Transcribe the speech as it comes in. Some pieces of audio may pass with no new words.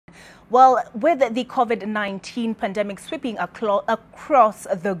Well, with the COVID-19 pandemic sweeping across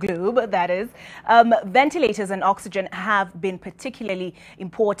the globe, that is, ventilators and oxygen have been particularly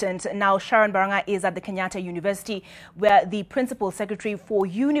important. Now, Sharon Baranga is at the Kenyatta University, where the Principal Secretary for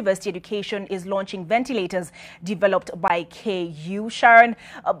University Education is launching ventilators developed by KU. Sharon,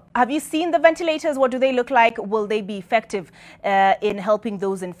 have you seen the ventilators? What do they look like? Will they be effective in helping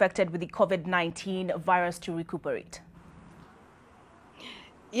those infected with the COVID-19 virus to recuperate?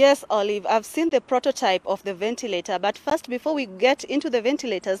 Yes, Olive, I've seen the prototype of the ventilator, but first, before we get into the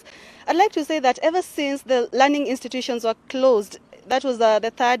ventilators, I'd like to say that ever since the learning institutions were closed, that was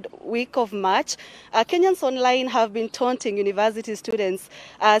the third week of March, Kenyans Online have been taunting university students,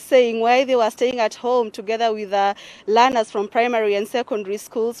 saying why they were staying at home together with learners from primary and secondary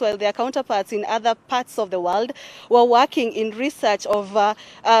schools, while their counterparts in other parts of the world were working in research of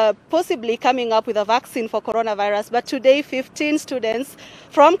possibly coming up with a vaccine for coronavirus. But today, 15 students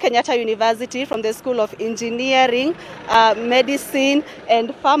from Kenyatta University, from the School of Engineering, Medicine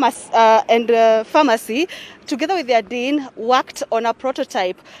and Pharmacy, together with their dean, worked on a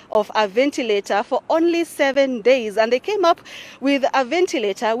prototype of a ventilator for only 7 days. And they came up with a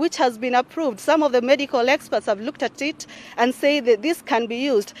ventilator which has been approved. Some of the medical experts have looked at it and say that this can be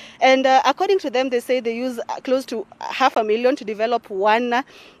used. And according to them, they say they use close to $500,000 to develop one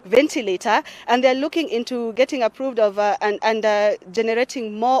ventilator. And they're looking into getting approved of and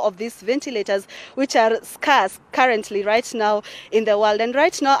generating more of these ventilators, which are scarce currently right now in the world. And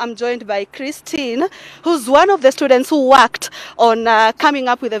right now, I'm joined by Christine, who's one of the students who worked on coming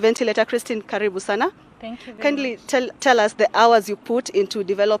up with a ventilator. Christine, karibu sana. Thank you very Kindly much. tell us the hours you put into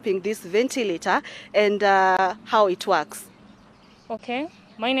developing this ventilator and how it works. Okay,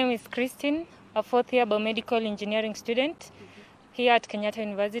 my name is Christine, a fourth-year biomedical engineering student here at Kenyatta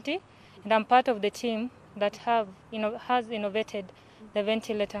University, and I'm part of the team that has innovated the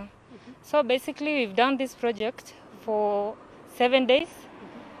ventilator. So basically, we've done this project for 7 days.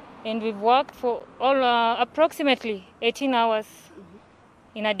 And we've worked for approximately 18 hours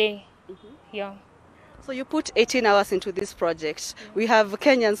in a day. Yeah. So you put 18 hours into this project. We have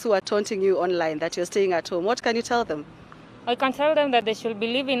Kenyans who are taunting you online that you're staying at home. What can you tell them? I can tell them that they should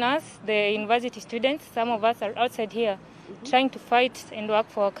believe in us, the university students. Some of us are outside here trying to fight and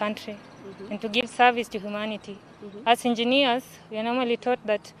work for our country and to give service to humanity. As engineers, we are normally taught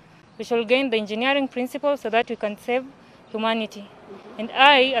that we should gain the engineering principles so that we can save humanity. And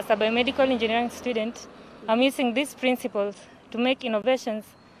I, as a biomedical engineering student, am using these principles to make innovations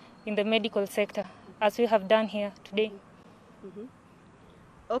in the medical sector, as we have done here today.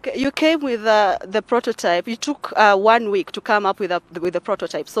 Okay, you came with the prototype. You took 1 week to come up with the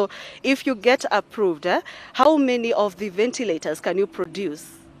prototype. So if you get approved, how many of the ventilators can you produce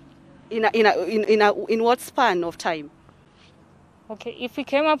in what span of time? Okay, if we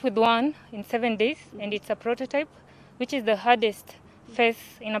came up with one in 7 days, and it's a prototype, which is the hardest phase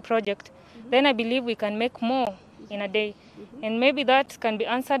in a project, then I believe we can make more in a day. And maybe that can be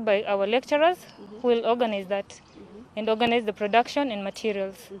answered by our lecturers who will organize that and organize the production and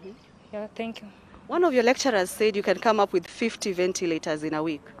materials. Yeah, thank you. One of your lecturers said you can come up with 50 ventilators in a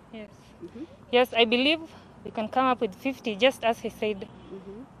week. Yes. Yes, I believe we can come up with 50, just as he said.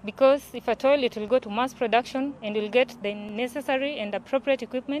 Because if at all it will go to mass production and we'll get the necessary and appropriate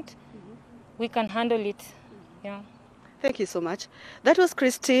equipment, we can handle it. Yeah. Thank you so much. That was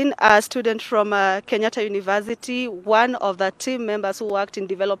Christine, a student from Kenyatta University, one of the team members who worked in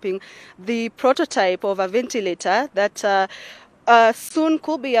developing the prototype of a ventilator that soon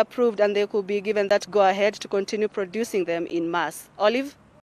could be approved and they could be given that go-ahead to continue producing them in mass. Olive?